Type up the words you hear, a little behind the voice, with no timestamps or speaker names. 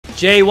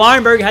Jay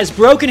Weinberg has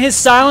broken his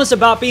silence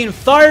about being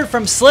fired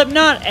from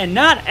Slipknot, and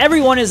not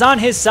everyone is on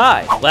his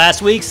side.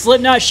 Last week,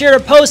 Slipknot shared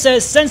a post that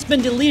has since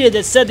been deleted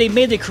that said they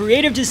made the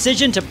creative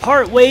decision to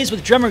part ways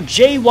with drummer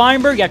Jay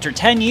Weinberg after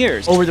 10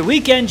 years. Over the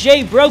weekend,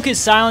 Jay broke his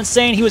silence,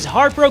 saying he was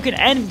heartbroken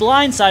and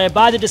blindsided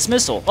by the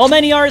dismissal. While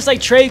many artists like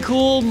Trey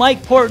Cool,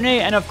 Mike Portnoy,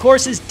 and of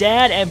course his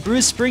dad and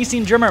Bruce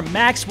Springsteen drummer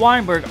Max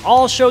Weinberg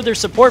all showed their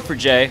support for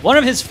Jay, one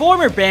of his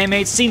former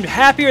bandmates seemed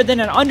happier than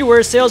an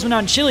underwear salesman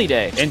on Chili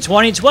Day. In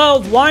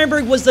 2012, Weinberg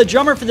was the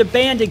drummer for the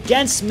band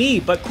Against Me,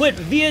 but quit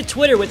via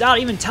Twitter without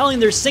even telling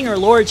their singer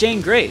Laura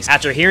Jane Grace.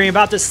 After hearing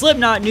about the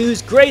Slipknot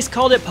news, Grace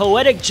called it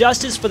poetic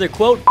justice for the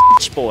quote,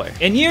 "bitch boy."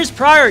 In years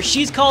prior,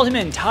 she's called him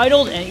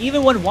entitled, and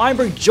even when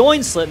Weinberg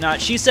joined Slipknot,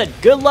 she said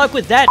good luck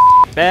with that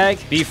bag.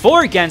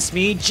 Before Against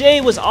Me,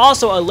 Jay was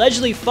also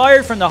allegedly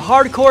fired from the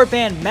hardcore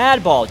band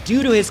Madball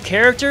due to his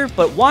character,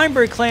 but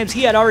Weinberg claims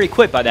he had already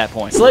quit by that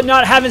point.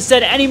 Slipknot haven't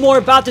said any more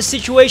about the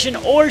situation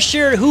or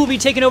shared who will be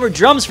taking over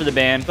drums for the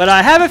band, but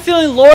I have a feeling Laura